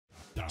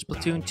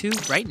Splatoon 2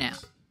 right now.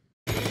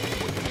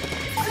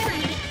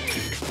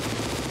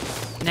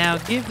 Now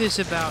give this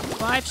about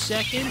 5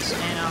 seconds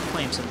and I'll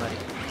claim somebody.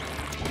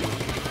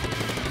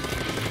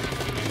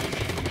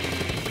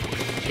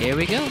 Here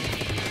we go.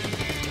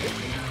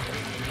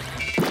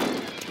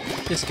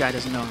 This guy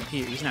doesn't know I'm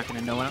here. He's not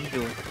gonna know what I'm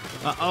doing.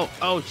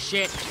 Oh,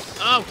 shit.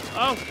 Oh!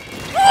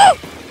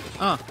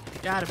 Oh,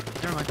 got him.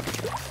 Never mind.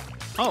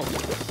 Oh.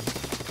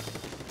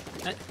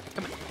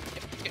 Come on.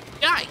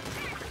 Die!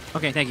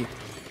 Okay, thank you.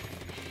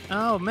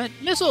 Oh,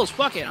 missiles!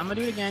 Fuck it. I'm gonna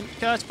do it again.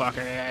 Cause fuck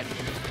it.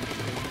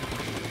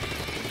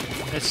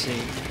 Let's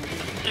see.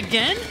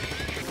 Again?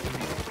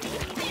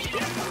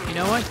 You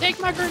know what? Take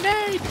my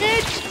grenade,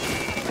 bitch!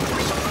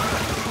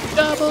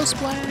 Double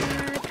splat!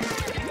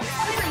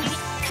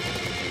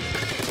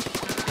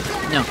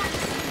 No.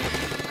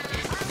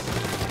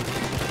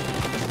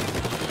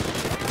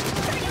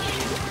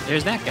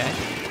 There's that guy.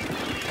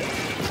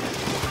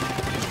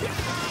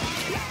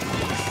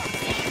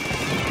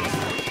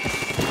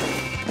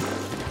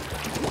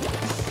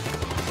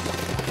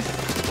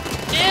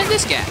 And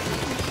this guy.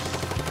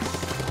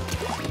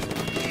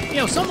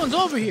 Yo, someone's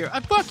over here.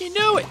 I fucking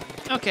knew it.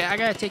 Okay, I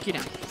gotta take you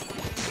down.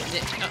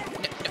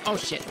 Oh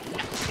shit.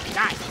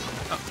 Die.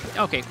 Oh,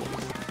 okay, cool.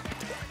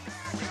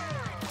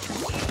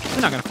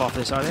 They're not gonna fall for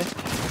this, are they?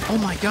 Oh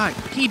my god,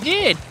 he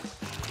did!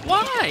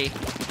 Why?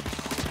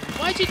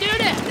 Why'd you do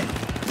that?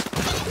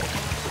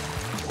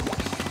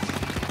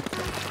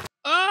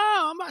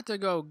 Oh, I'm about to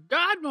go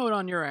God mode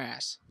on your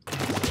ass.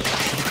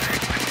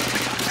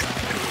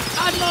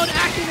 God mode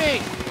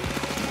activate!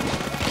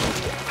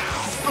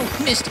 Oh,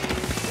 missed.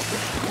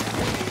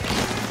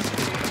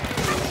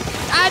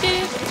 I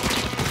did it!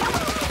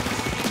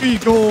 Be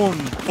gone,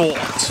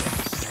 bot!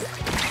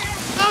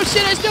 Oh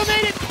shit, I still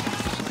made it!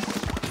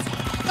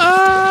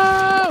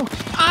 Oh!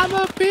 I'm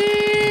a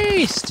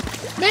beast!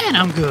 Man,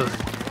 I'm good.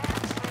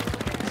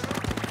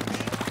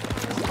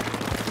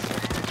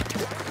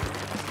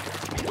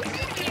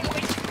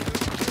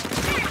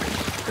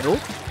 Nope.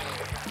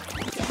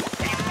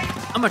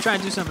 I'm gonna try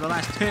and do something for the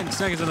last 10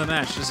 seconds of the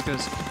match just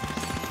because.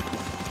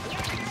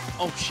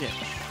 Oh shit.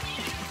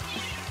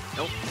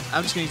 Nope.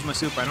 I'm just gonna use my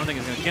super. I don't think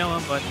it's gonna kill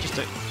him, but just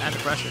to add the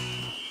pressure.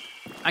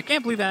 I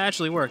can't believe that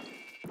actually worked.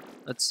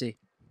 Let's see.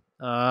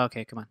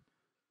 Okay, come on.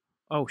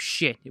 Oh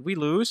shit, did we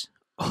lose?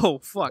 Oh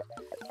fuck.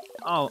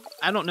 Oh,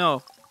 I don't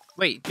know.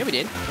 Wait, yeah we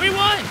did. We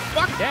won!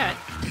 Fuck that.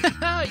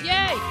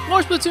 Yay!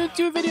 More Splatoon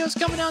 2 videos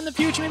coming out in the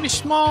future. Maybe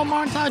small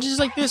montages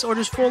like this or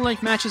just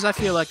full-length matches. I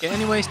feel like it.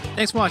 Anyways,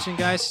 thanks for watching,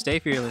 guys. Stay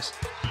fearless.